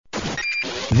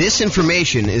This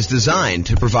information is designed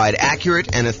to provide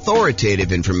accurate and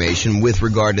authoritative information with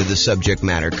regard to the subject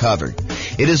matter covered.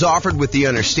 It is offered with the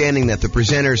understanding that the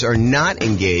presenters are not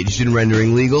engaged in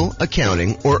rendering legal,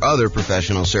 accounting, or other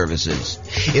professional services.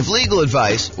 If legal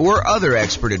advice or other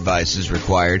expert advice is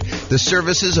required, the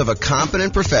services of a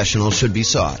competent professional should be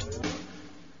sought.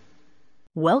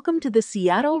 Welcome to the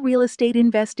Seattle Real Estate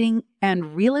Investing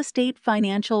and Real Estate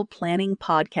Financial Planning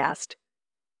Podcast.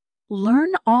 Learn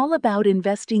all about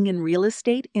investing in real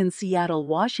estate in Seattle,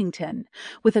 Washington,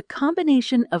 with a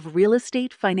combination of real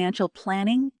estate financial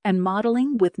planning and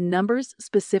modeling with numbers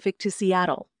specific to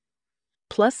Seattle,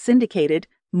 plus syndicated,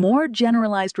 more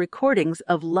generalized recordings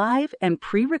of live and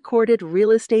pre-recorded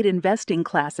real estate investing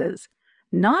classes,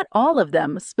 not all of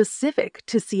them specific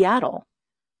to Seattle.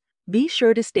 Be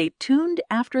sure to stay tuned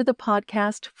after the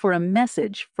podcast for a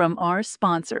message from our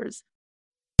sponsors.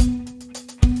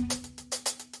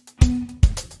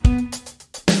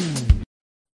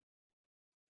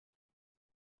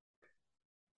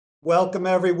 Welcome,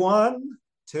 everyone,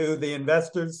 to the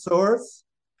Investor's Source,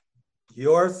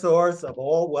 your source of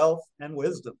all wealth and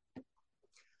wisdom.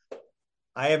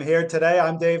 I am here today.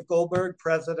 I'm Dave Goldberg,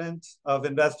 president of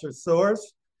Investor's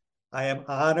Source. I am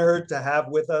honored to have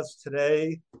with us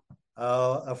today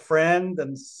a friend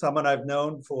and someone I've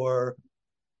known for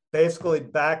basically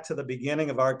back to the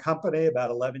beginning of our company about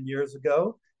 11 years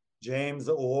ago, James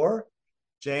Orr.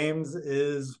 James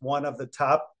is one of the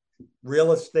top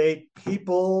real estate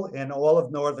people in all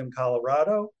of Northern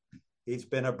Colorado. He's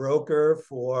been a broker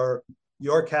for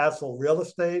Your Castle Real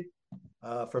Estate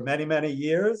for many, many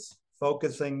years,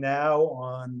 focusing now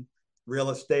on real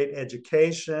estate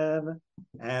education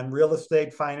and real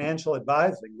estate financial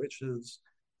advising, which is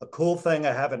a cool thing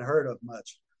I haven't heard of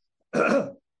much.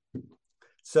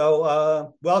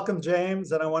 So welcome,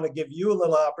 James, and I want to give you a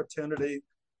little opportunity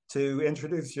to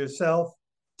introduce yourself.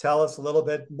 Tell us a little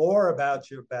bit more about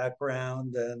your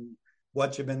background and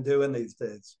what you've been doing these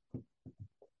days.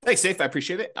 Thanks, Dave. I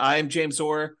appreciate it. I'm James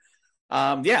Orr.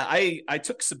 I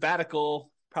took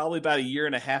sabbatical probably about a year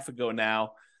and a half ago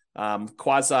now.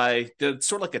 Did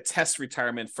sort of like a test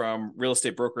retirement from real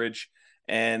estate brokerage,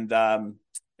 and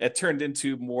it turned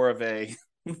into more of a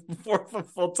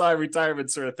full-time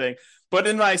retirement sort of thing. But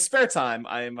in my spare time,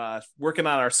 I'm working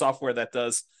on our software that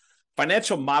does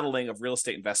financial modeling of real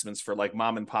estate investments for like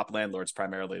mom and pop landlords,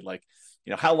 primarily. Like,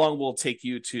 how long will it take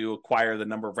you to acquire the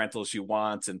number of rentals you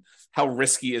want, and how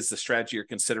risky is the strategy you're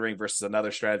considering versus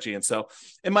another strategy. And so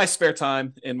in my spare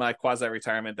time, in my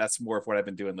quasi-retirement, that's more of what I've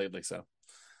been doing lately. So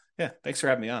yeah, thanks for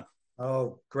having me on.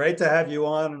 Oh, great to have you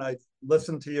on. And I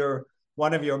listened to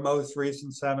one of your most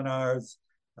recent seminars,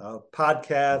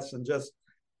 podcasts, and just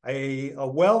a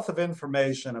wealth of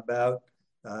information about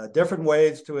different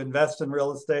ways to invest in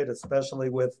real estate, especially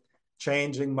with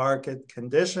changing market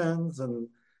conditions. And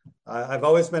I've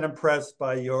always been impressed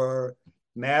by your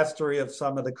mastery of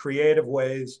some of the creative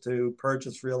ways to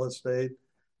purchase real estate,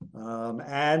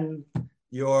 and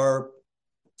your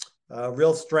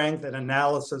real strength and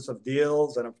analysis of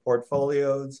deals and of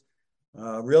portfolios.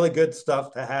 Really good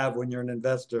stuff to have when you're an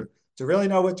investor, to really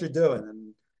know what you're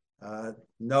doing and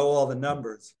know all the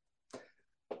numbers.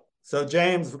 So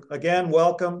James, again,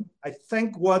 welcome. I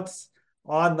think what's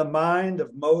on the mind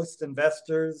of most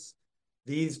investors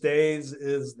these days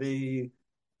is the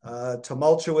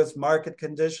tumultuous market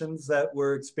conditions that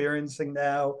we're experiencing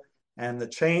now and the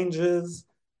changes,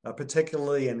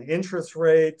 particularly in interest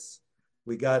rates.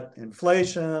 We got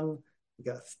inflation, we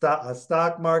got a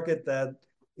stock market that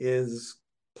is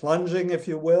plunging, if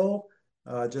you will,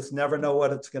 just never know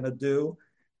what it's going to do.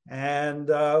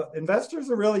 And investors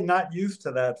are really not used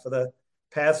to that for the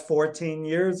past 14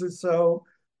 years or so.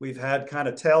 We've had kind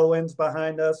of tailwinds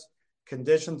behind us.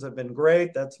 Conditions have been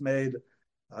great. That's made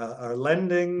our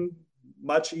lending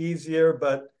much easier,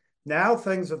 but now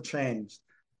things have changed.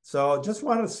 So just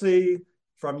want to see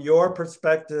from your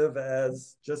perspective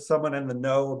as just someone in the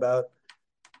know about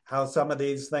how some of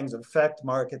these things affect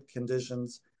market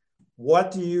conditions, what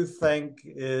do you think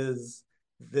is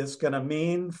this going to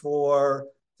mean for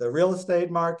the real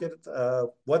estate market?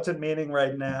 What's it meaning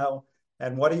right now?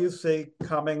 And what do you see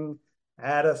coming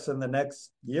at us in the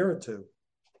next year or two?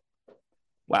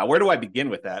 Wow, where do I begin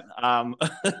with that?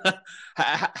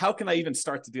 How can I even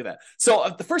start to do that?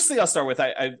 So the first thing I'll start with,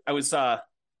 I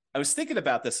was thinking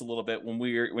about this a little bit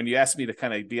when you asked me to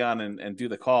kind of be on and do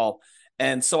the call.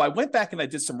 And so I went back and I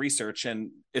did some research, and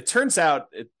it turns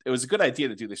out it was a good idea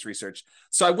to do this research.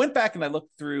 So I went back and I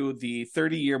looked through the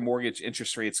 30-year mortgage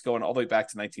interest rates going all the way back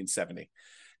to 1970.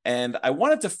 And I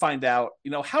wanted to find out,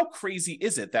 how crazy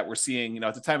is it that we're seeing,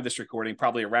 at the time of this recording,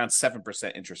 probably around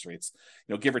 7% interest rates,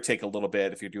 give or take a little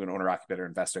bit if you're doing owner occupied or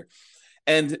investor.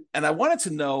 And I wanted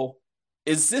to know,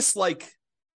 is this like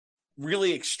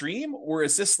really extreme, or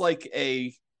is this like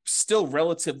a still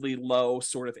relatively low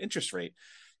sort of interest rate?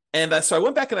 And so I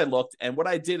went back and I looked, and what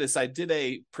I did is I did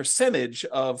a percentage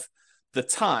of the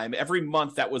time every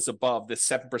month that was above this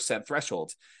 7%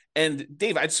 threshold. And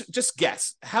Dave, I just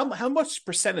guess how much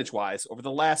percentage wise over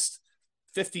the last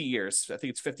 50 years, I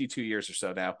think it's 52 years or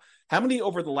so now, how many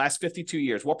over the last 52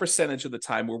 years, what percentage of the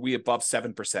time were we above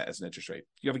 7% as an interest rate?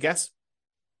 Do you have a guess?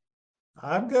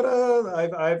 I've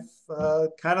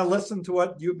kind of listened to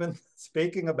what you've been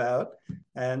speaking about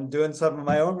and doing some of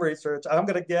my own research. I'm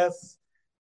gonna guess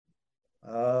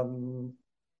 73%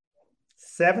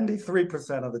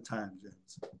 of the time,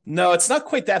 James. No, it's not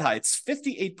quite that high. It's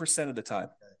 58% of the time.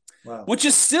 Wow. Which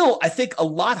is still, I think, a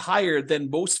lot higher than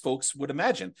most folks would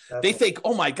imagine. They think,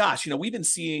 oh my gosh, we've been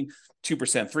seeing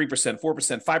 2%, 3%,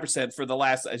 4%, 5% for the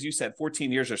last, as you said,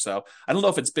 14 years or so. I don't know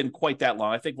if it's been quite that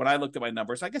long. I think when I looked at my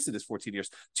numbers, I guess it is 14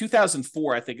 years.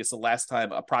 2004, I think, is the last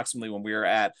time approximately when we were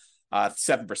at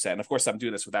 7%. Of course, I'm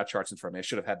doing this without charts in front of me. I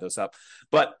should have had those up.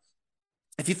 But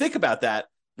if you think about that,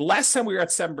 the last time we were at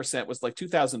 7% was like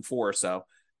 2004 or so.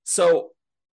 So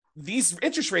these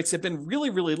interest rates have been really,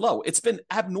 really low. It's been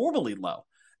abnormally low.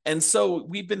 And so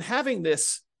we've been having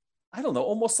this, I don't know,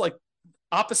 almost like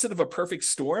opposite of a perfect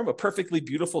storm, a perfectly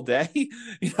beautiful day,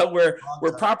 where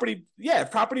property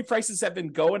prices have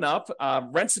been going up,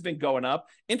 rents have been going up,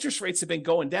 interest rates have been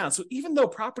going down. So even though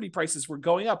property prices were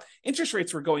going up, interest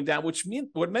rates were going down, which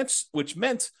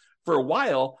meant for a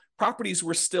while, properties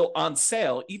were still on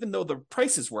sale, even though the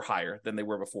prices were higher than they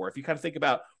were before. If you kind of think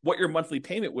about what your monthly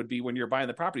payment would be when you're buying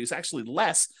the property, it's actually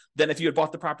less than if you had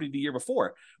bought the property the year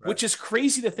before, right, which is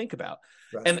crazy to think about.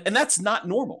 Right. And that's not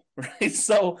normal, right?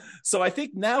 So I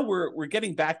think now we're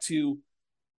getting back to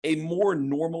a more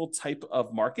normal type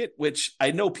of market, which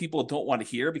I know people don't want to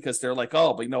hear because they're like,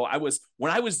 oh, but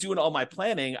when I was doing all my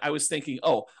planning, I was thinking,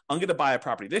 oh, I'm going to buy a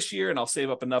property this year and I'll save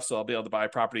up enough so I'll be able to buy a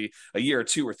property a year or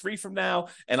 2 or 3 from now,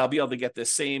 and I'll be able to get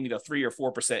this same 3 or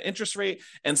 4% interest rate.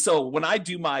 And so when I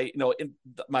do my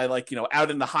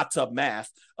out in the hot tub math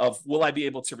of will I be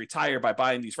able to retire by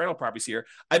buying these rental properties here,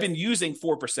 I've been using 4%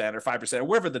 or 5% or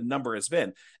wherever the number has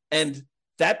been, and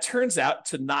that turns out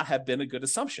to not have been a good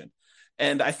assumption.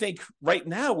 And I think right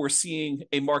now we're seeing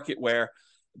a market where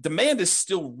demand is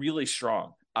still really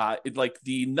strong.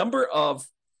 The number of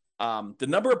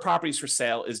properties for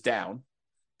sale is down,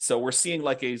 so we're seeing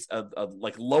like a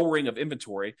lowering of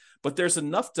inventory. But there's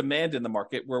enough demand in the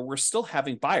market where we're still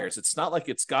having buyers. It's not like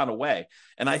it's gone away.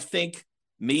 And I think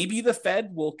maybe the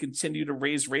Fed will continue to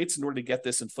raise rates in order to get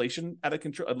this inflation out of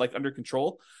control, under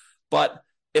control, but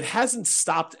it hasn't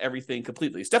stopped everything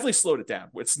completely. It's definitely slowed it down.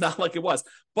 It's not like it was.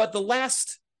 But the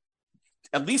last,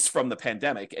 at least from the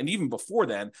pandemic, and even before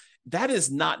then, that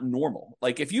is not normal.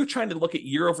 Like if you're trying to look at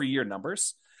year-over-year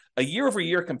numbers, a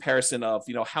year-over-year comparison of,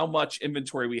 how much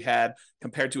inventory we had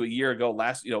compared to a year ago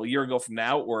a year ago from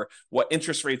now, or what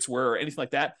interest rates were or anything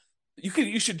like that,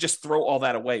 you should just throw all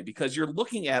that away, because you're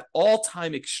looking at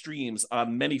all-time extremes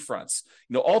on many fronts.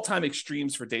 All-time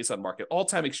extremes for days on market,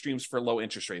 all-time extremes for low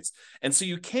interest rates. And so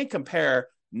you can't compare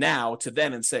now to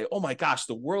then and say, oh my gosh,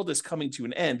 the world is coming to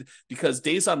an end because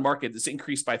days on market is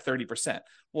increased by 30%.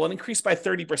 Well, it increased by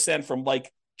 30% from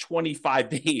like 25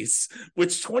 days,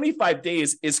 which 25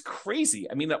 days is crazy.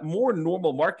 I mean, a more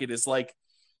normal market is like,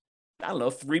 I don't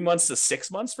know, 3 months to 6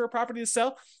 months for a property to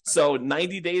sell. So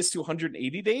 90 days to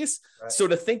 180 days. Right. So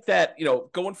to think that,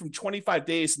 going from 25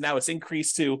 days, now it's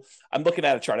increased to, I'm looking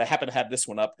at a chart. I happen to have this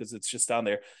one up because it's just down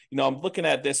there. I'm looking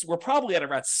at this. We're probably at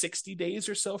around 60 days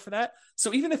or so for that.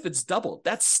 So even if it's doubled,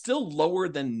 that's still lower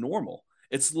than normal.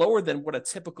 It's lower than what a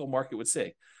typical market would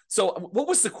say. So what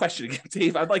was the question again,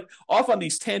 Dave? I'm like off on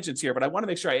these tangents here, but I want to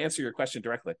make sure I answer your question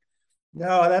directly.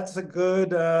 No, that's a good,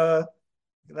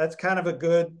 that's kind of a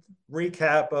good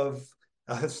recap of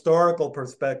a historical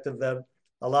perspective that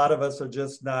a lot of us are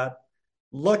just not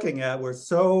looking at. We're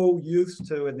so used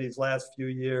to, in these last few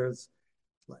years,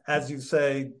 as you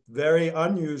say, very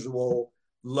unusual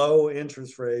low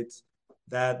interest rates,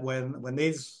 that when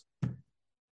these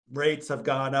rates have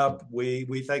gone up, we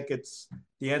think it's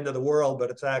the end of the world, but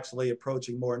it's actually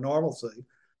approaching more normalcy.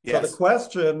 Yes. So the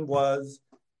question was,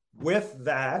 with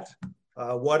that,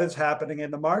 what is happening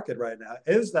in the market right now?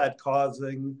 Is that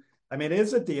causing,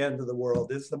 is it the end of the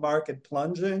world? Is the market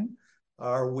plunging?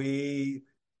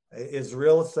 Is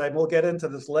real estate, we'll get into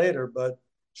this later, but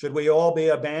should we all be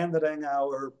abandoning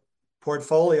our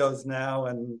portfolios now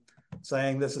and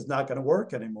saying this is not going to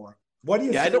work anymore? What are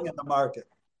you seeing in the market?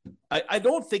 I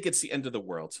don't think it's the end of the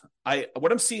world.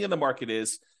 What I'm seeing in the market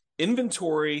is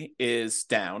inventory is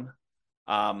down.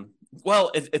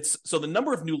 It's so the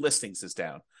number of new listings is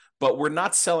down, but we're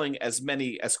not selling as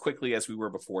many as quickly as we were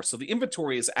before. So the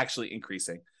inventory is actually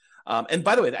increasing. And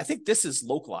by the way, I think this is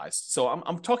localized. So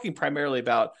I'm talking primarily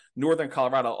about Northern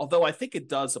Colorado, although I think it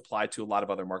does apply to a lot of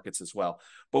other markets as well.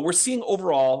 But we're seeing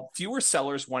overall fewer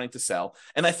sellers wanting to sell.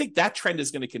 And I think that trend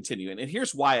is going to continue. And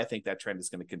here's why I think that trend is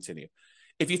going to continue.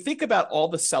 If you think about all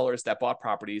the sellers that bought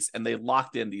properties and they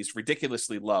locked in these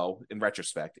ridiculously low, in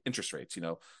retrospect, interest rates,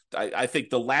 I think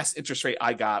the last interest rate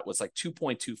I got was like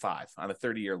 2.25 on a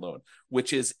 30-year loan,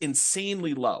 which is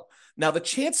insanely low. Now, the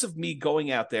chance of me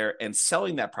going out there and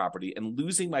selling that property and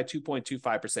losing my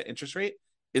 2.25% interest rate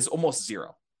is almost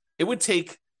zero. It would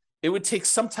take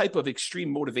some type of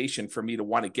extreme motivation for me to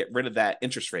want to get rid of that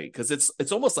interest rate, because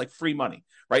it's almost like free money,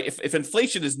 right? If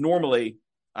inflation is normally,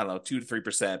 I don't know, 2 to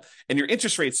 3%, and your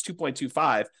interest rate is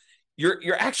 2.25,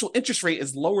 your actual interest rate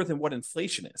is lower than what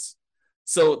inflation is.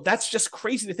 So that's just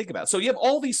crazy to think about. So you have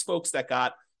all these folks that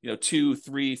got 2,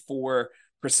 3, 4%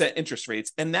 interest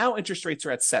rates, and now interest rates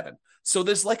are at 7. So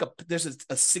there's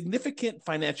a significant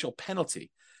financial penalty,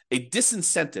 a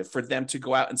disincentive for them to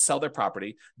go out and sell their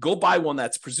property, go buy one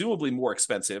that's presumably more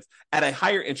expensive at a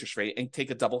higher interest rate, and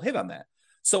take a double hit on that.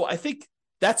 So I think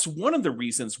that's one of the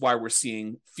reasons why we're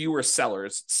seeing fewer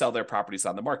sellers sell their properties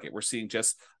on the market. We're seeing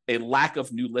just a lack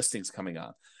of new listings coming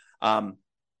on.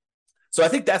 So I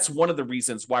think that's one of the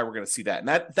reasons why we're going to see that. And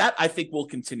that I think will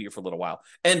continue for a little while.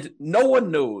 And no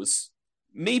one knows.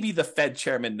 Maybe the Fed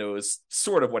chairman knows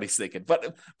sort of what he's thinking,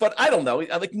 but I don't know.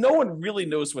 Like, no one really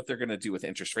knows what they're going to do with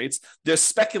interest rates. There's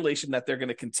speculation that they're going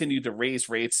to continue to raise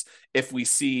rates if we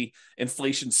see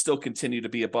inflation still continue to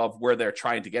be above where they're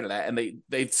trying to get it at. And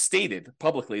they've stated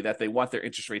publicly that they want their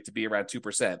interest rate to be around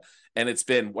 2%, and it's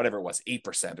been whatever it was,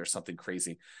 8% or something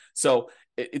crazy. So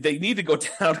they need to go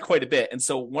down quite a bit. And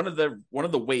so one of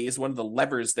the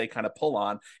levers they kind of pull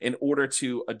on in order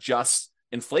to adjust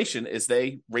inflation is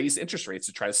they raise interest rates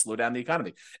to try to slow down the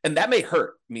economy. And that may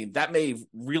hurt. I mean, that may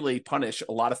really punish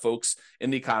a lot of folks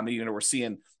in the economy. We're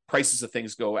seeing prices of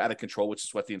things go out of control, which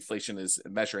is what the inflation is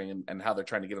measuring and how they're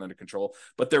trying to get it under control.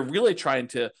 But they're really trying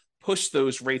to push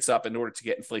those rates up in order to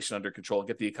get inflation under control and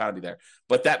get the economy there.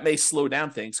 But that may slow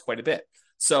down things quite a bit.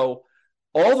 So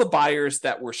all the buyers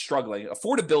that were struggling,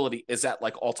 affordability is at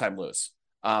like all-time lows.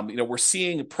 We're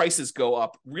seeing prices go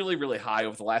up really, really high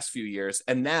over the last few years.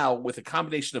 And now with a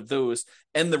combination of those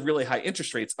and the really high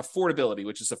interest rates, affordability,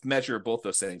 which is a measure of both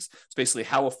those things, it's basically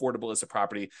how affordable is a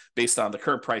property based on the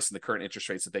current price and the current interest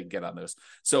rates that they can get on those.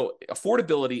 So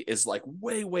affordability is like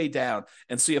way, way down.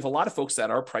 And so you have a lot of folks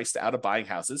that are priced out of buying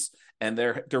houses, and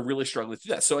they're really struggling to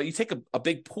do that. So you take a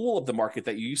big pool of the market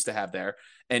that you used to have there,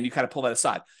 and you kind of pull that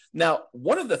aside. Now,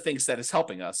 one of the things that is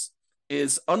helping us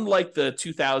is, unlike the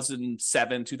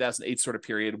 2007, 2008 sort of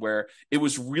period where it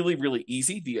was really, really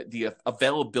easy, the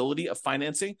availability of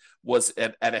financing was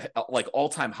at like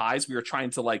all-time highs. We were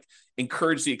trying to like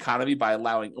encourage the economy by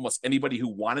allowing almost anybody who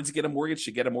wanted to get a mortgage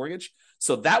to get a mortgage.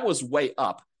 So that was way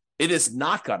up. It has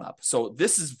not gone up. So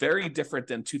this is very different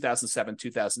than 2007,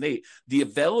 2008. The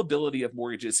availability of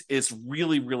mortgages is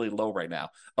really, really low right now.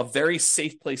 A very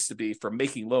safe place to be for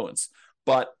making loans.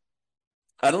 But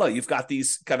I don't know, you've got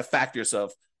these kind of factors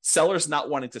of sellers not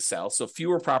wanting to sell, so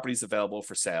fewer properties available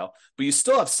for sale, but you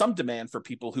still have some demand for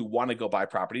people who want to go buy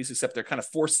properties, except they're kind of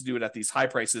forced to do it at these high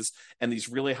prices and these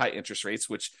really high interest rates,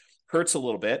 which hurts a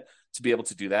little bit to be able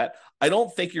to do that. I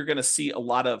don't think you're going to see a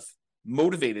lot of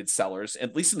motivated sellers,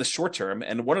 at least in the short term.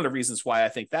 And one of the reasons why I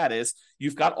think that is,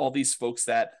 you've got all these folks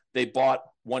that they bought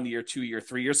 1 year, 2 year,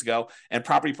 3 years ago, and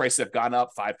property prices have gone up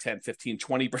 5, 10, 15,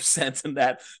 20% in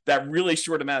that really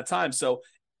short amount of time. So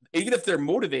even if they're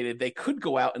motivated, they could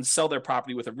go out and sell their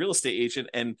property with a real estate agent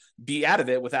and be out of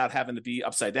it without having to be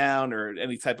upside down or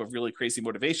any type of really crazy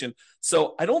motivation.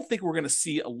 So I don't think we're going to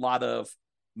see a lot of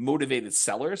motivated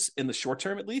sellers in the short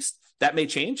term, at least. That may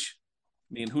change.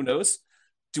 I mean, who knows?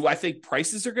 Do I think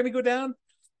prices are going to go down?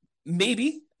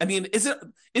 Maybe. I mean, is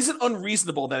it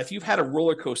unreasonable that if you've had a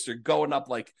roller coaster going up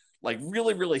like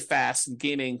really, really fast and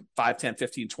gaining 5, 10,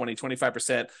 15, 20,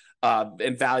 25%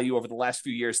 in value over the last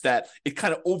few years, that it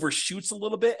kind of overshoots a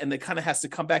little bit and it kind of has to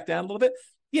come back down a little bit?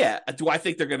 Yeah. Do I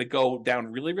think they're going to go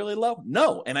down really, really low?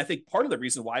 No. And I think part of the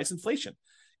reason why is inflation.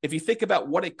 If you think about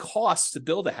what it costs to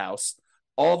build a house,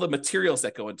 all the materials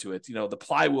that go into it, the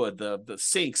plywood, the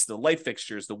sinks, the light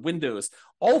fixtures, the windows,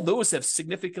 all those have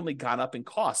significantly gone up in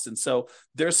cost. And so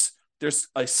there's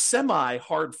a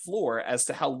semi-hard floor as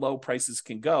to how low prices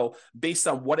can go based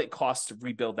on what it costs to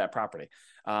rebuild that property.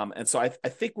 And so I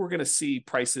think we're going to see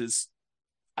prices.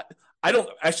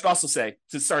 I should also say,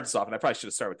 to start this off, and I probably should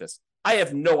have started with this, I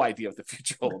have no idea what the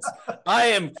future holds. I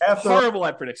am horrible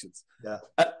at predictions. Yeah.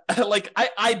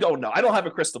 I don't know. I don't have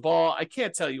a crystal ball. I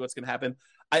can't tell you what's going to happen.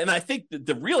 And I think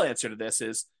the real answer to this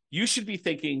is you should be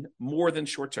thinking more than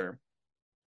short term.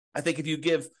 I think if you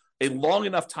give a long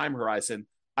enough time horizon,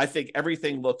 I think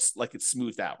everything looks like it's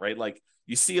smoothed out, right? Like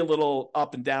you see a little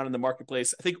up and down in the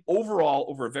marketplace. I think overall,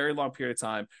 over a very long period of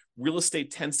time, real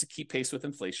estate tends to keep pace with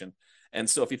inflation. And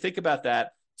so if you think about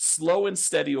that, slow and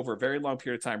steady over a very long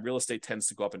period of time, real estate tends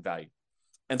to go up in value.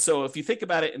 And so if you think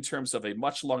about it in terms of a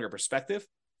much longer perspective,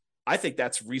 I think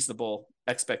that's reasonable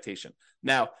expectation.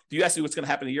 Now, do you ask me what's going to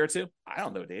happen in a year or two? I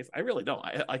don't know, Dave. I really don't.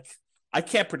 I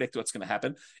can't predict what's going to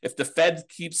happen. If the Fed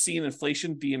keeps seeing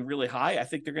inflation being really high, I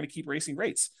think they're going to keep raising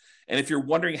rates. And if you're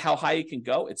wondering how high it can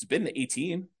go, it's been to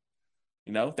 18.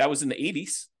 That was in the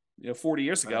 80s, 40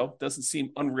 years ago. Right. Doesn't seem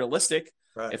unrealistic.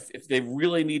 Right. If they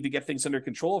really need to get things under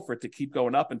control for it to keep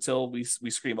going up until we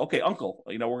scream, okay, uncle,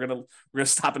 we're gonna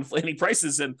stop inflating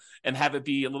prices and have it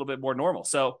be a little bit more normal.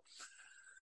 So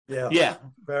yeah,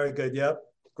 very good. Yep,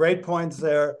 great points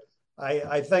there.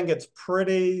 I think it's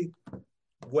pretty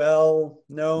well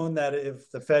known that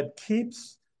if the Fed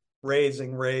keeps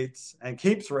raising rates and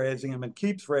keeps raising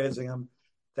them,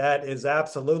 that is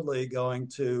absolutely going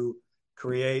to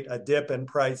create a dip in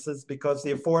prices because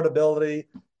the affordability,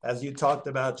 as you talked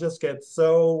about, just gets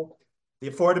the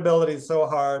affordability is so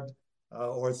hard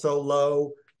or so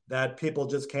low that people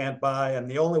just can't buy. And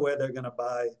the only way they're going to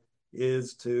buy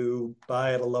is to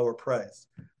buy at a lower price.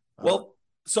 Well,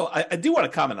 so I do want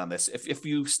to comment on this. If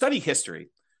you study history,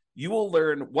 you will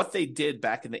learn what they did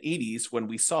back in the 80s when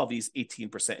we saw these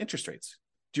 18% interest rates.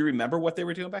 Do you remember what they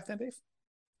were doing back then, Dave?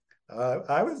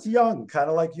 I was young, kind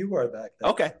of like you were back then.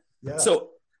 Okay. Yeah.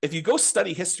 So if you go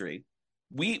study history,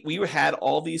 we had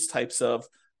all these types of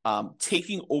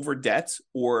taking over debt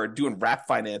or doing wrap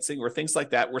financing or things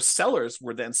like that, where sellers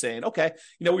were then saying, okay,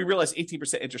 we realize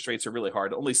 18% interest rates are really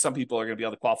hard. Only some people are going to be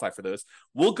able to qualify for those.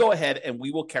 We'll go ahead and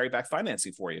we will carry back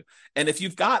financing for you. And if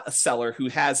you've got a seller who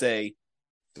has a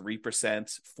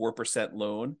 3%, 4%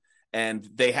 loan, and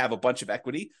they have a bunch of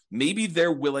equity, maybe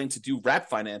they're willing to do wrap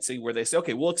financing where they say,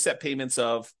 okay, we'll accept payments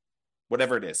of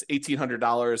whatever it is,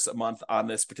 $1,800 a month on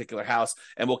this particular house,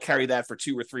 and we'll carry that for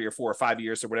 2 or 3 or 4 or 5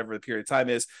 years or whatever the period of time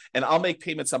is, and I'll make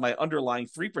payments on my underlying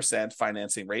 3%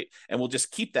 financing rate, and we'll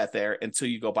just keep that there until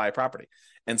you go buy a property.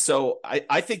 And so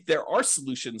I think there are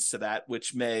solutions to that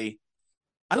which may,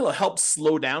 help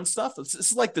slow down stuff. This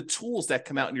is like the tools that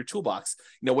come out in your toolbox.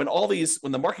 When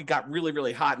the market got really,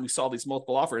 really hot and we saw these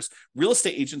multiple offers, real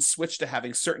estate agents switched to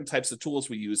having certain types of tools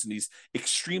we use in these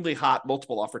extremely hot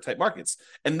multiple offer type markets.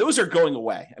 And those are going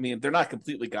away. I mean, they're not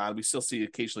completely gone. We still see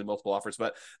occasionally multiple offers,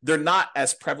 but they're not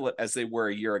as prevalent as they were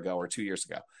a year ago or 2 years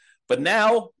ago. But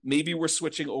now maybe we're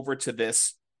switching over to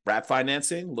this wrap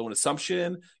financing, loan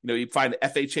assumption. You find an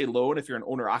FHA loan if you're an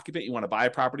owner occupant, you want to buy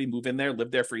a property, move in there, live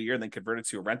there for a year, and then convert it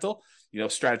to a rental.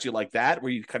 Strategy like that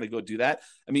where you kind of go do that.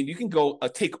 I mean, you can go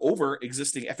take over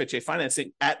existing FHA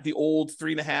financing at the old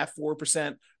 3.5%,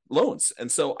 4% loans.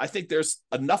 And so I think there's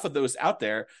enough of those out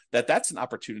there that's an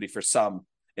opportunity for some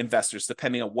investors,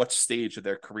 depending on what stage of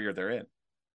their career they're in.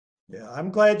 Yeah, I'm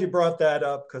glad you brought that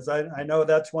up because I know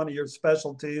that's one of your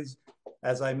specialties.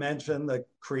 As I mentioned, the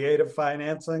creative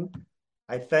financing.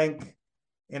 I think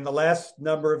in the last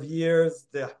number of years,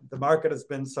 the market has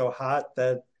been so hot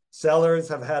that sellers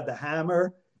have had the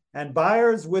hammer, and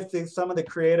buyers with some of the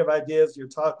creative ideas you're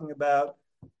talking about,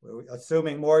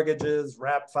 assuming mortgages,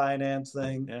 wrap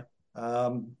financing,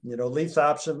 lease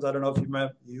options. I don't know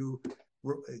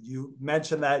if you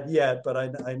mentioned that yet, but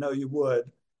I know you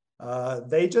would.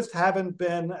 They just haven't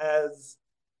been as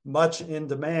much in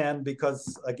demand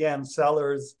because, again,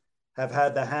 sellers have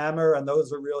had the hammer, and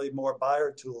those are really more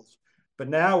buyer tools. But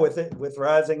now with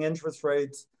rising interest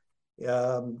rates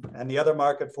and the other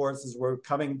market forces, we're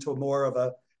coming to more of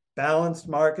a balanced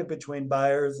market between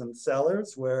buyers and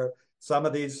sellers, where some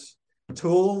of these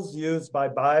tools used by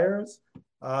buyers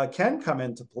can come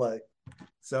into play.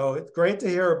 So it's great to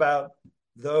hear about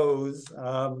those.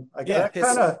 That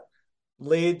kind of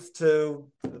leads to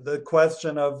the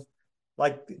question of,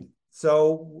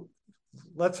 so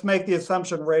let's make the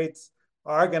assumption rates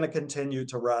are going to continue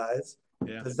to rise.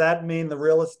 Yeah. Does that mean do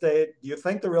you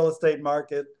think the real estate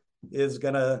market is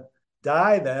going to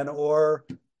die then, or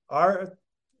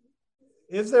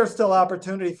is there still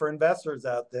opportunity for investors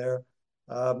out there,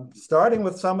 starting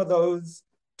with some of those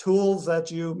tools that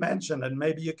you mentioned, and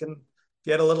maybe you can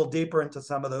get a little deeper into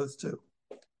some of those too?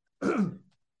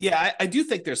 Yeah, I do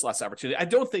think there's less opportunity. I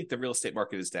don't think the real estate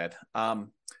market is dead.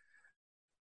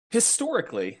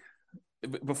 Historically,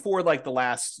 before the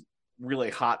last really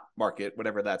hot market,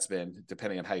 whatever that's been,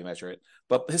 depending on how you measure it.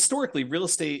 But historically, real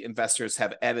estate investors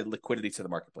have added liquidity to the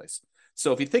marketplace.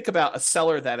 So if you think about a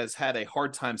seller that has had a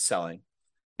hard time selling,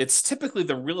 it's typically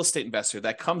the real estate investor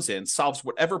that comes in, solves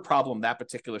whatever problem that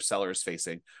particular seller is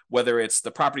facing, whether it's the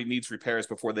property needs repairs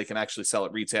before they can actually sell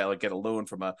it retail and get a loan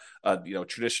from a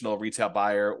traditional retail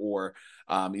buyer, or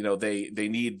they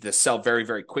need to sell very,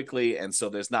 very quickly, and so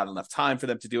there's not enough time for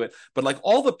them to do it. But like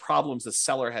all the problems the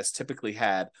seller has typically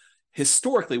had,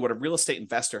 historically, what a real estate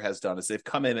investor has done is they've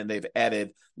come in and they've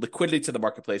added liquidity to the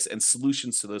marketplace and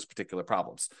solutions to those particular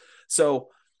problems. So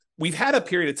we've had a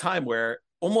period of time where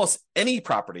almost any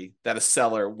property that a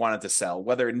seller wanted to sell,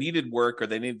 whether it needed work or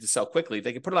they needed to sell quickly,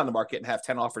 they could put it on the market and have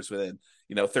 10 offers within,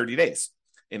 30 days,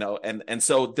 and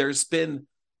so there's been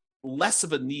less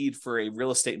of a need for a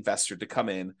real estate investor to come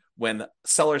in when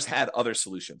sellers had other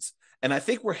solutions. And I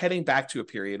think we're heading back to a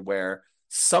period where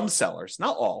some sellers,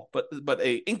 not all, but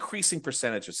a increasing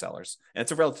percentage of sellers, and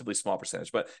it's a relatively small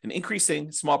percentage, but an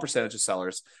increasing small percentage of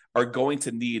sellers are going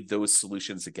to need those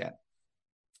solutions again.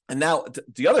 And now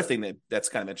the other thing that's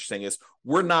kind of interesting is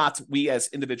we as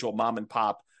individual mom and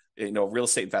pop, real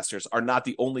estate investors are not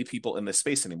the only people in this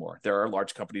space anymore. There are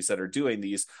large companies that are doing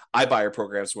these iBuyer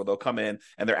programs where they'll come in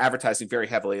and they're advertising very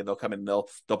heavily, and they'll come in and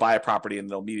they'll buy a property and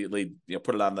they'll immediately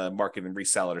put it on the market and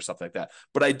resell it or something like that.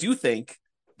 But I do think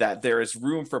that there is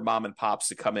room for mom and pops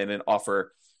to come in and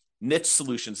offer niche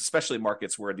solutions, especially in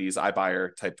markets where these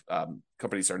iBuyer type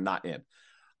companies are not in.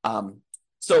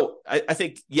 So I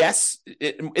think, yes,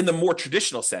 in the more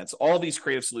traditional sense, all these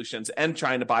creative solutions and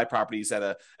trying to buy properties at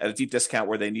a deep discount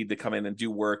where they need to come in and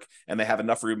do work and they have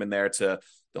enough room in there to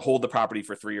hold the property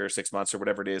for 3 or 6 months or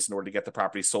whatever it is in order to get the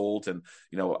property sold, and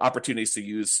opportunities to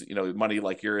use money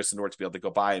like yours in order to be able to go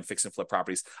buy and fix and flip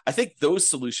properties. I think those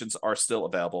solutions are still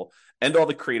available, and all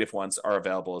the creative ones are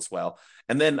available as well.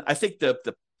 And then I think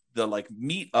the like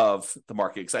meat of the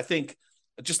market, because I think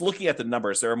just looking at the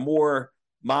numbers, there are more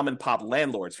mom and pop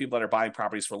landlords, people that are buying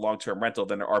properties for long-term rental,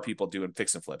 than there are people doing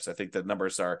fix and flips. I think the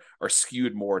numbers are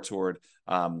skewed more toward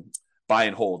buy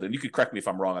and hold. And you could correct me if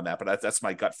I'm wrong on that, but that's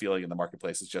my gut feeling in the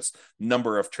marketplace. Is just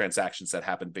number of transactions that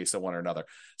happen based on one or another.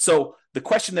 So the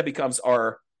question that becomes,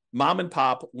 are mom and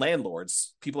pop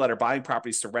landlords, people that are buying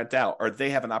properties to rent out, are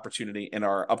they have an opportunity in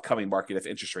our upcoming market if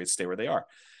interest rates stay where they are?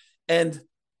 And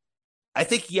I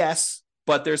think yes,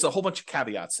 but there's a whole bunch of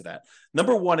caveats to that.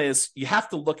 Number one is you have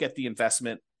to look at the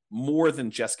investment more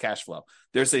than just cash flow.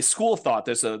 There's a school of thought.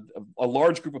 There's a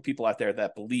large group of people out there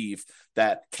that believe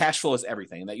that cash flow is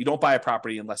everything, and that you don't buy a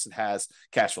property unless it has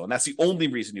cash flow. And that's the only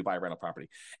reason you buy a rental property.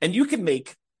 And you can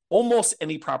make almost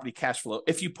any property cash flow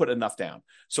if you put enough down.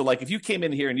 So like if you came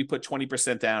in here and you put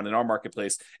 20% down in our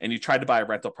marketplace and you tried to buy a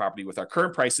rental property with our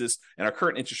current prices and our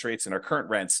current interest rates and our current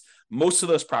rents, most of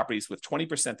those properties with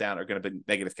 20% down are going to be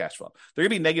negative cash flow. They're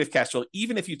going to be negative cash flow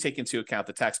even if you take into account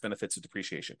the tax benefits of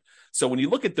depreciation. So when you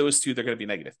look at those two, they're going to be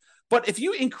negative. But if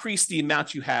you increase the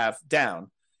amount you have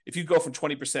down, if you go from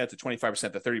 20% to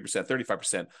 25% to 30%,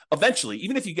 35%, eventually,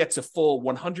 even if you get to full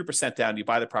 100% down, you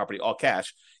buy the property all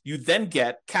cash, you then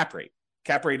get cap rate.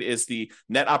 Cap rate is the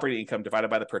net operating income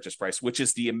divided by the purchase price, which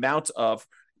is the amount of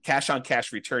cash on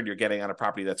cash return you're getting on a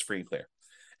property that's free and clear.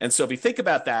 And so if you think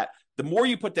about that, the more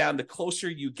you put down, the closer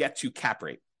you get to cap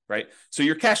rate. Right. So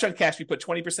your cash on cash, you put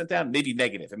 20% down, maybe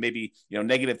negative, and maybe,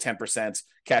 negative 10%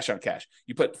 cash on cash.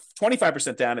 You put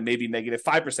 25% down and maybe negative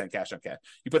 5% cash on cash.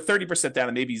 You put 30% down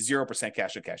and maybe 0%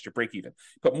 cash on cash. You're break even.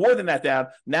 Put more than that down.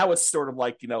 Now it's sort of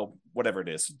like, whatever it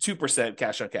is, 2%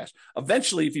 cash on cash.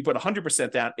 Eventually, if you put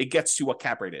 100% down, it gets to what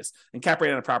cap rate is. And cap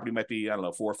rate on a property might be,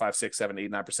 4, 5, 6, 7,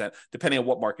 8, 9%, depending on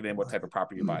what market and what type of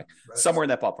property you're buying, somewhere in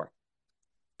that ballpark.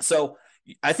 So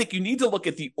I think you need to look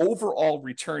at the overall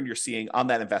return you're seeing on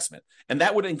that investment. And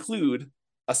that would include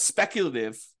a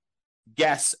speculative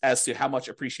guess as to how much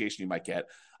appreciation you might get.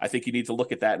 I think you need to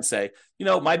look at that and say,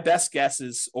 my best guess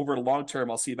is over the long term,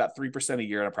 I'll see about 3% a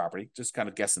year on a property, just kind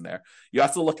of guessing there. You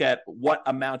have to look at what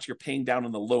amount you're paying down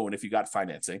on the loan if you got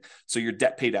financing. So your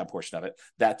debt pay down portion of it,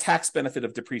 that tax benefit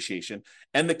of depreciation,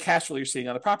 and the cash flow you're seeing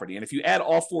on the property. And if you add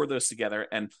all four of those together,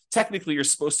 and technically you're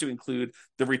supposed to include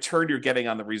the return you're getting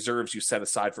on the reserves you set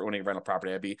aside for owning a rental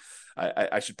property.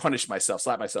 I should punish myself,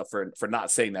 slap myself for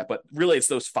not saying that, but really it's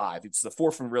those five. It's the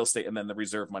 4 from real estate and then the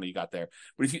reserve money you got there.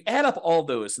 But if you add up all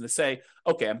those and to say,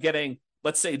 okay, I'm getting,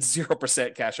 let's say it's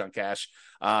 0% cash on cash,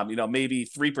 maybe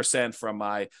 3% from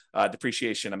my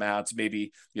depreciation amount,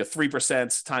 maybe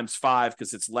 3% times 5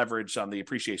 because it's leverage on the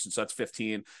appreciation, so that's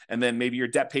 15, and then maybe your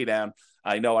debt pay down.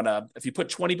 If you put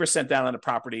 20% down on a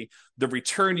property, the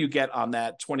return you get on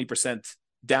that 20%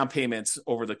 down payments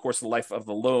over the course of the life of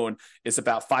the loan is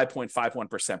about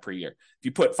 5.51% per year. If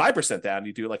you put 5% down,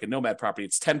 you do like a Nomad property,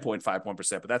 it's 10.51%,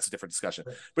 but that's a different discussion.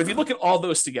 But if you look at all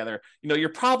those together, you're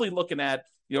probably looking at,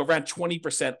 around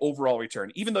 20% overall return,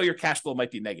 even though your cash flow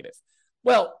might be negative.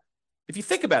 Well, if you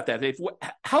think about that, Dave,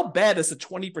 how bad is a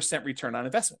 20% return on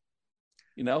investment?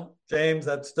 James,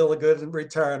 that's still a good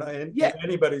return in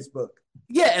anybody's book.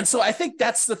 Yeah. And so I think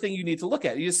that's the thing you need to look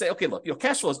at. You just say, okay, look,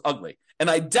 cash flow is ugly. And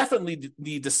I definitely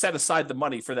need to set aside the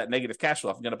money for that negative cash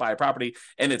flow. If I'm going to buy a property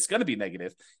and it's going to be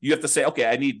negative, you have to say, okay,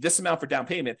 I need this amount for down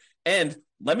payment. And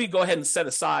let me go ahead and set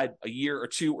aside a year or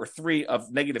 2 or 3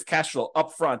 of negative cash flow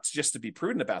up front just to be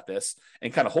prudent about this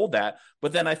and kind of hold that.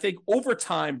 But then I think over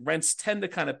time, rents tend to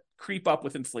kind of creep up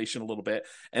with inflation a little bit.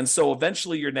 And so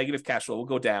eventually your negative cash flow will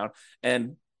go down.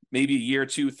 And maybe a year,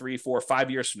 2, 3, 4, 5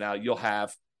 years from now, you'll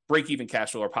have break-even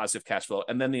cash flow or positive cash flow,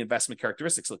 and then the investment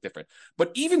characteristics look different.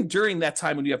 But even during that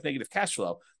time when you have negative cash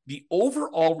flow, the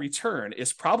overall return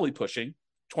is probably pushing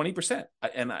 20%.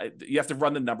 And you have to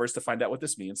run the numbers to find out what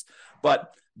this means.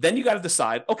 But then you got to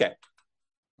decide, okay,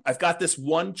 I've got this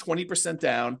 20%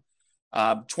 down,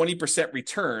 20%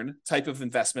 return type of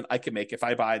investment I can make if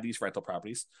I buy these rental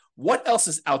properties. What else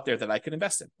is out there that I could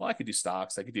invest in? Well, I could do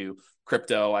stocks, I could do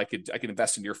crypto, I could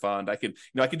invest in your fund, I could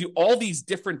do all these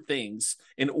different things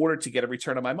in order to get a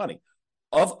return on my money.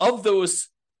 Of those,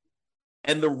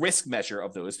 and the risk measure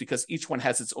of those, because each one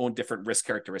has its own different risk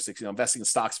characteristics. Investing in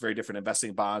stocks is very different.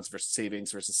 Investing in bonds versus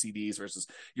savings versus CDs versus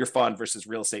your fund versus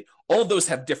real estate. All of those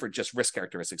have different just risk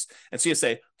characteristics. And so you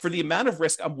say, for the amount of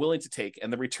risk I'm willing to take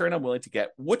and the return I'm willing to get,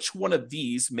 which one of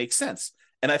these makes sense?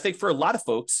 And I think for a lot of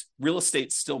folks, real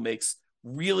estate still makes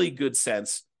really good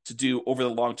sense to do over the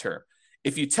long term.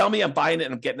 If you tell me I'm buying it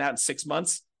and I'm getting out in 6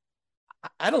 months,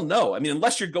 I don't know. I mean,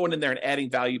 unless you're going in there and adding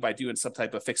value by doing some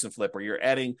type of fix and flip, or you're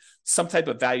adding some type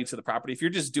of value to the property. If you're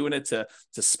just doing it to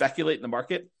speculate in the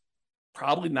market,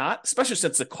 probably not, especially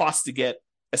since the cost to get,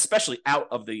 especially out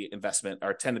of the investment,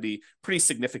 tend to be pretty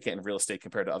significant in real estate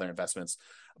compared to other investments.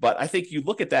 But I think you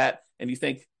look at that and you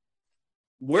think,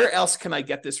 where else can I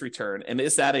get this return? And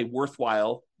is that a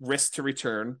worthwhile risk to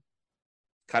return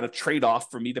kind of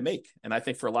trade-off for me to make? And I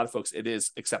think for a lot of folks, it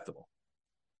is acceptable.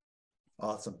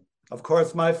 Awesome. Of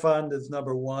course, my fund is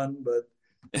number one, but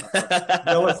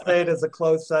real estate is a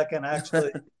close second.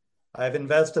 Actually, I've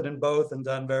invested in both and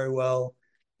done very well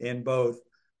in both.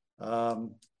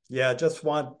 Just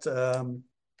want,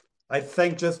 I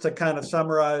think just to kind of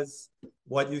summarize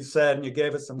what you said, and you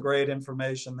gave us some great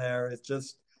information there. It's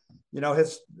just,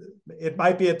 it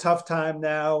might be a tough time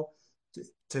now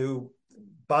to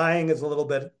buying is a little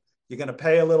bit, you're going to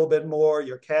pay a little bit more,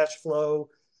 your cash flow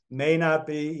may not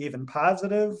be even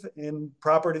positive in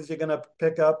properties you're going to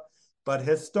pick up. But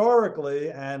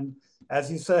historically, and as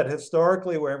you said,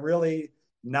 historically, we're really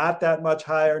not that much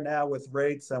higher now with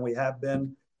rates than we have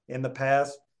been in the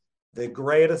past. The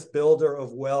greatest builder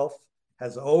of wealth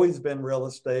has always been real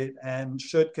estate and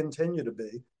should continue to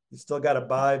be. You still got to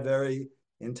buy very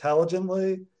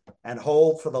intelligently and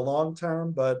hold for the long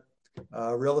term, but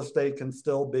real estate can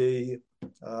still be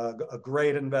a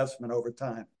great investment over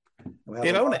time.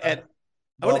 Dave, I want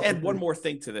to add one more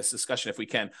thing to this discussion if we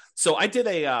can. So I did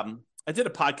a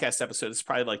podcast episode. It's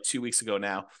probably like 2 weeks ago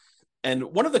now. And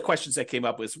one of the questions that came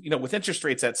up was, with interest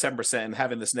rates at 7% and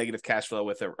having this negative cash flow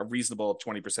with a reasonable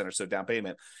 20% or so down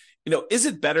payment, is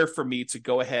it better for me to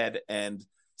go ahead and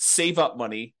save up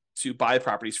money to buy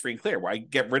properties free and clear, where I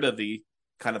get rid of the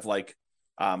kind of like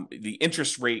the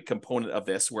interest rate component of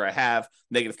this, where I have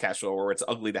negative cash flow, or it's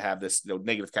ugly to have this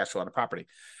negative cash flow on a property?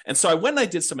 And so I went and I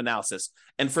did some analysis,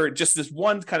 and for just this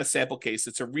one kind of sample case,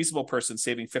 it's a reasonable person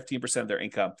saving 15% of their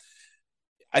income.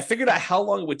 I figured out how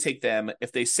long it would take them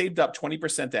if they saved up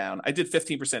 20% down. I did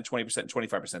 15%, 20%, and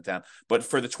 25% down. But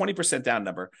for the 20% down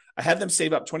number, I had them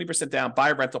save up 20% down, buy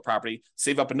a rental property,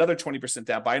 save up another 20%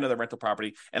 down, buy another rental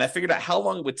property. And I figured out how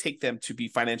long it would take them to be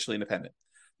financially independent.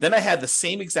 Then I had the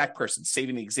same exact person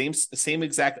saving the same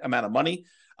exact amount of money,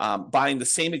 buying the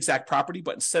same exact property,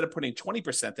 but instead of putting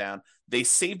 20% down, they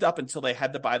saved up until they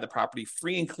had to buy the property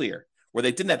free and clear, where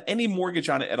they didn't have any mortgage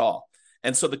on it at all.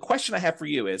 And so the question I have for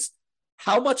you is,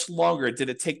 how much longer did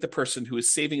it take the person who is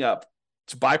saving up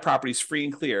to buy properties free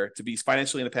and clear to be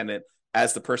financially independent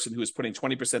as the person who is putting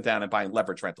 20% down and buying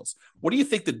leverage rentals? What do you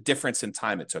think the difference in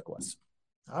time it took was?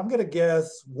 I'm going to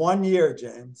guess 1 year,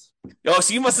 James. Oh,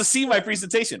 so you must have seen my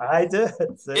presentation. I did.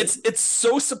 It's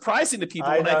so surprising to people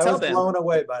when I tell them. I was blown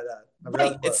away by that.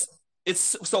 Right.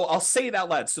 It's so I'll say it out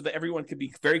loud so that everyone can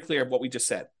be very clear of what we just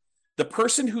said. The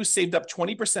person who saved up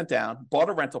 20% down, bought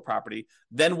a rental property,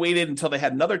 then waited until they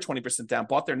had another 20% down,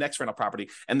 bought their next rental property,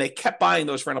 and they kept buying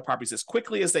those rental properties as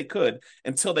quickly as they could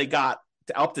until they got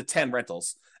up to 10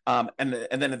 rentals. And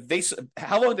then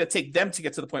how long did it take them to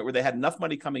get to the point where they had enough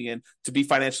money coming in to be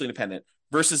financially independent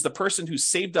versus the person who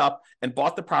saved up and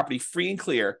bought the property free and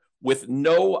clear with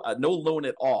no loan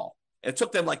at all. And it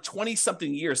took them like 20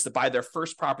 something years to buy their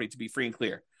first property to be free and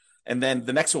clear. And then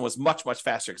the next one was much, much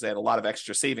faster because they had a lot of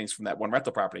extra savings from that one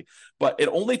rental property. But it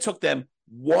only took them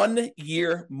 1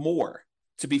 year more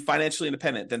to be financially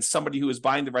independent than somebody who is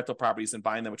buying the rental properties and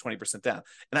buying them with 20% down.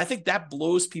 And I think that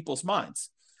blows people's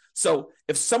minds. So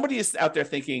if somebody is out there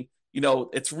thinking,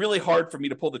 it's really hard for me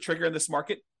to pull the trigger in this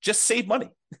market, just save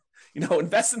money.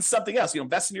 Invest in something else.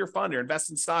 Invest in your fund or invest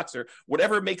in stocks or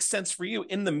whatever makes sense for you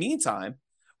in the meantime,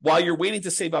 while you're waiting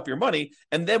to save up your money.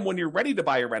 And then when you're ready to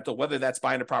buy a rental, whether that's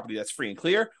buying a property that's free and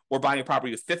clear or buying a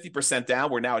property with 50%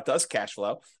 down where now it does cash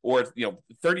flow, or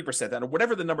 30% down, or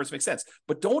whatever the numbers make sense.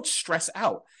 But don't stress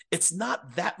out. It's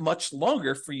not that much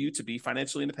longer for you to be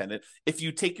financially independent if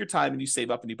you take your time and you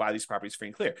save up and you buy these properties free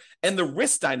and clear. And the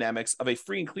risk dynamics of a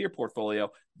free and clear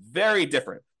portfolio, very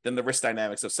different than the risk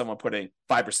dynamics of someone putting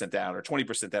 5% down or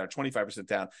 20% down or 25%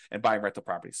 down and buying rental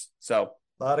properties. So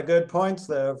a lot of good points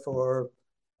there for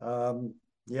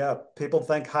people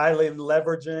think highly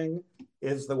leveraging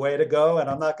is the way to go. And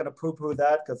I'm not going to poo-poo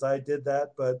that because I did that,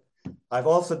 but I've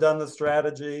also done the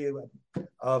strategy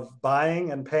of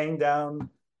buying and paying down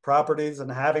properties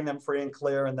and having them free and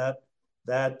clear. And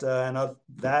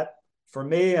that for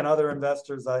me and other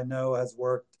investors I know has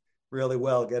worked really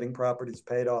well, getting properties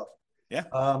paid off. Yeah.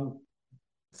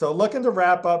 So looking to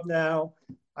wrap up now,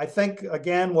 I think,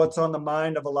 again, what's on the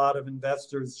mind of a lot of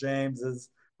investors, James, is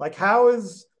like, how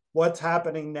is what's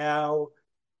happening now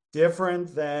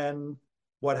different than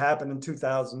what happened in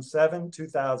 2007,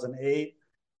 2008?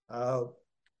 How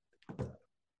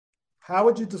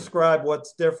would you describe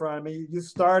what's different? I mean, you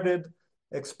started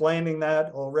explaining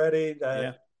that already,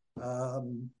 that,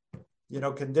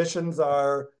 conditions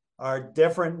are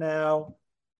different now,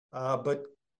 but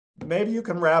maybe you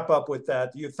can wrap up with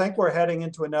that. Do you think we're heading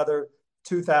into another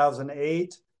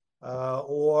 2008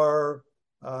 or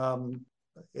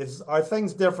are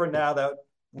things different now that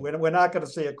we're not going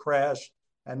to see a crash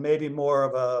and maybe more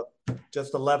of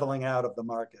just a leveling out of the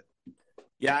market?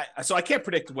 Yeah, so I can't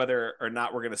predict whether or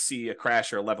not we're going to see a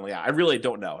crash or a leveling out. I really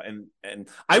don't know. And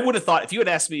I would have thought if you had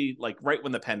asked me like right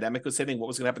when the pandemic was hitting, what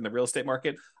was going to happen in the real estate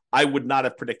market, I would not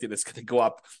have predicted it's going to go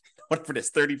up, whatever it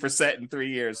is, 30% in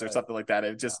 3 years or something like that.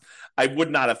 I would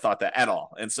not have thought that at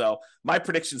all. And so my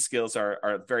prediction skills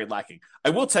are very lacking. I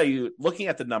will tell you, looking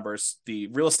at the numbers, the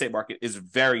real estate market is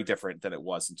very different than it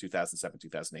was in 2007,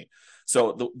 2008.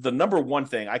 So the number one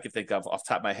thing I can think of off the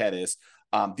top of my head is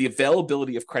the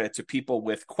availability of credit to people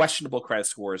with questionable credit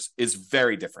scores is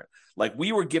very different. Like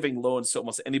we were giving loans to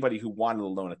almost anybody who wanted a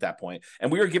loan at that point. And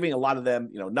we were giving a lot of them,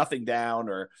 nothing down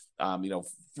or,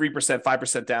 3%,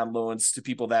 5% down loans to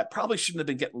people that probably shouldn't have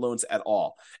been getting loans at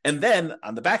all. And then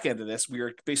on the back end of this, we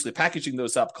were basically packaging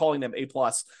those up, calling them A+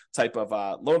 type of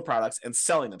loan products and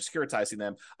selling them, securitizing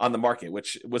them on the market,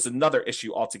 which was another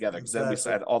issue altogether because then we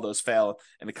had all those fail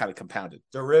and it kind of compounded.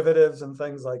 Derivatives and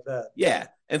things like that. Yeah.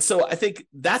 And so I think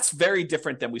that's very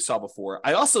different than we saw before.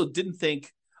 I also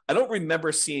I don't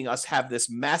remember seeing us have this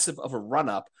massive of a run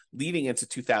up leading into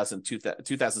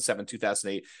 2007,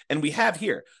 2008. And we have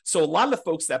here. So a lot of the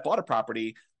folks that bought a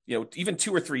property, even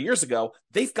 2 or 3 years ago,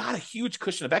 they've got a huge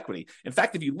cushion of equity. In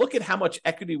fact, if you look at how much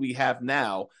equity we have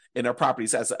now in our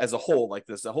properties as a whole, like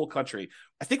this, the whole country,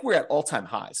 I think we're at all-time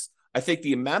highs. I think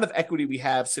the amount of equity we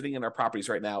have sitting in our properties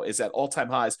right now is at all-time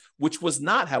highs, which was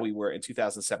not how we were in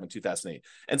 2007, 2008.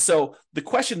 And so the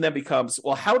question then becomes,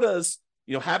 well, how does,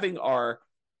 having our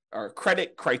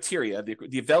credit criteria,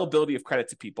 the availability of credit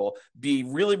to people be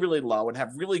really, really low and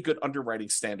have really good underwriting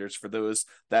standards for those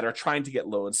that are trying to get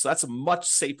loans. So that's a much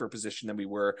safer position than we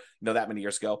were, that many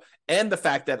years ago. And the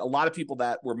fact that a lot of people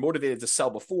that were motivated to sell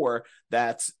before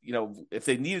that, if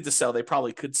they needed to sell, they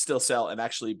probably could still sell and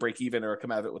actually break even or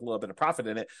come out of it with a little bit of profit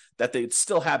in it, that they'd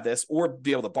still have this or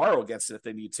be able to borrow against it if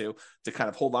they need to kind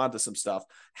of hold on to some stuff.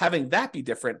 Having that be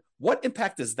different, what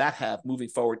impact does that have moving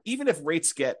forward, even if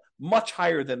rates get much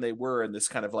higher than they were in this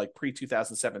kind of like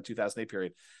pre-2007, 2008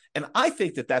 period? And I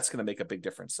think that that's going to make a big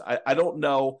difference. I don't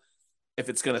know if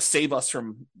it's going to save us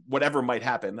from whatever might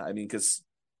happen. I mean, because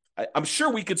I'm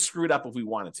sure we could screw it up if we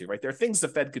wanted to, right? There are things the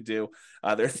Fed could do.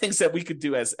 There are things that we could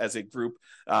do as a group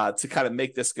to kind of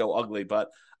make this go ugly. But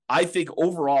I think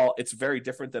overall, it's very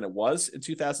different than it was in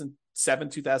 2007,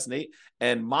 2008.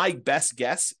 And my best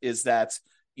guess is that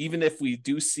even if we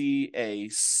do see a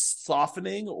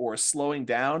softening or slowing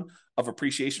down of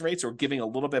appreciation rates or giving a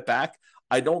little bit back,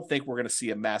 I don't think we're going to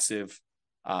see a massive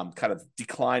kind of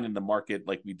decline in the market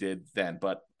like we did then.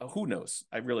 But who knows?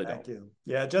 I really don't. Thank you.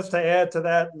 Yeah, just to add to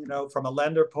that, from a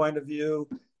lender point of view,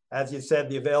 as you said,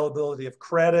 the availability of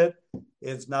credit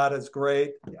is not as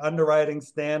great. The underwriting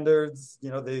standards,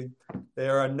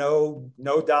 there are no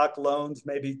doc loans.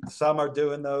 Maybe some are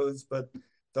doing those, but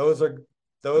those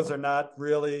are not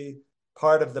really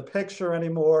part of the picture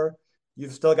anymore.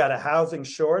 You've still got a housing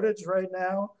shortage right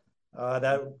now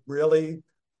that really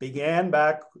began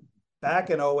back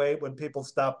in 08 when people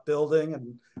stopped building,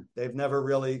 and they've never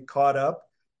really caught up.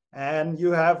 And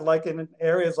you have, like in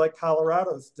areas like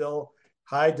Colorado, still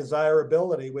high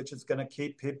desirability, which is going to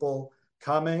keep people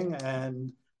coming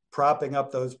and propping up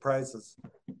those prices.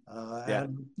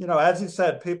 And, as you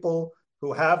said, people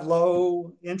who have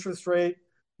low interest rate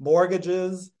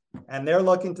mortgages and they're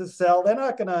looking to sell, they're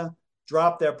not going to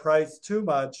drop their price too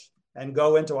much and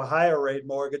go into a higher rate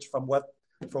mortgage for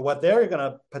what they're going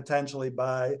to potentially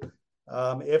buy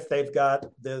if they've got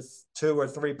this 2 or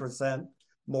 3%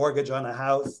 mortgage on a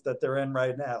house that they're in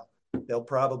right now. They'll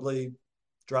probably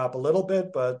drop a little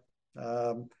bit, but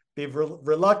be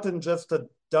reluctant just to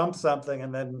dump something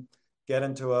and then get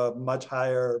into a much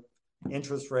higher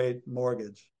interest rate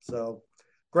mortgage. So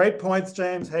great points,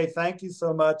 James. Hey, thank you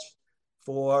so much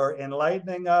for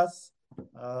enlightening us.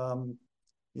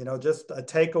 Just a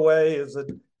takeaway is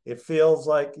that it feels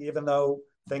like even though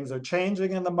things are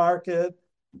changing in the market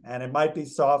and it might be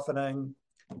softening,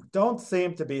 don't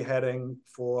seem to be heading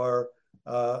for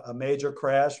a major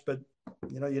crash, but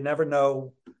you never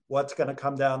know what's going to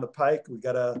come down the pike. We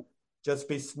got to just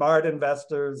be smart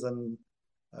investors and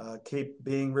keep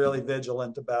being really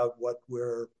vigilant about what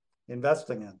we're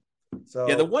investing in. So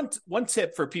yeah, the one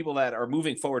tip for people that are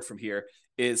moving forward from here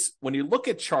is when you look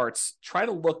at charts, try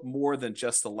to look more than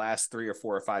just the last 3 or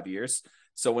 4 or 5 years.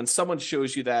 So when someone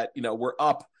shows you that, we're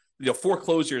up,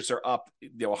 foreclosures are up,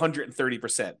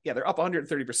 130%. Yeah, they're up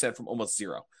 130% from almost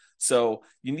zero. So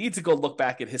you need to go look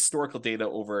back at historical data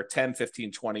over 10,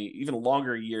 15, 20, even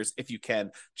longer years if you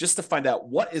can, just to find out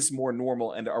what is more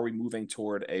normal and are we moving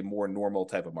toward a more normal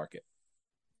type of market.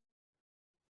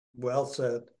 Well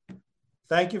said.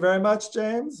 Thank you very much,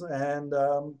 James. And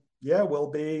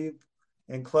we'll be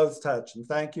in close touch. And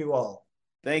thank you all.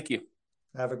 Thank you.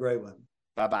 Have a great one.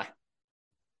 Bye-bye.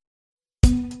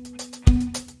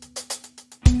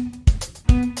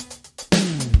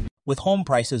 With home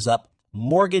prices up,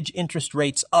 mortgage interest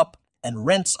rates up, and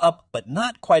rents up, but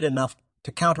not quite enough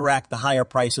to counteract the higher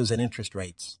prices and interest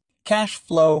rates. Cash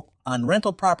flow on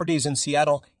rental properties in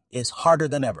Seattle is harder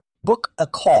than ever. Book a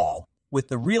call with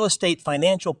the Real Estate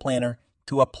Financial Planner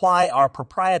to apply our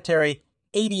proprietary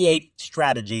 88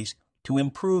 strategies to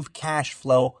improve cash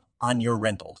flow on your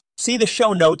rentals. See the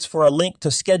show notes for a link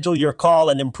to schedule your call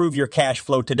and improve your cash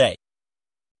flow today.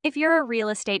 If you're a real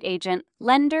estate agent,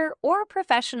 lender, or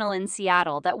professional in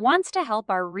Seattle that wants to help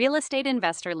our real estate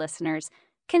investor listeners,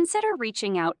 consider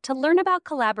reaching out to learn about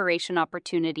collaboration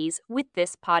opportunities with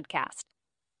this podcast.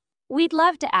 We'd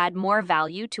love to add more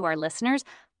value to our listeners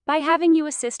by having you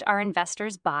assist our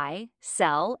investors buy,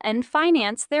 sell, and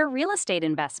finance their real estate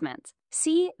investments.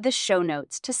 See the show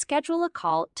notes to schedule a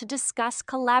call to discuss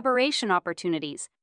collaboration opportunities.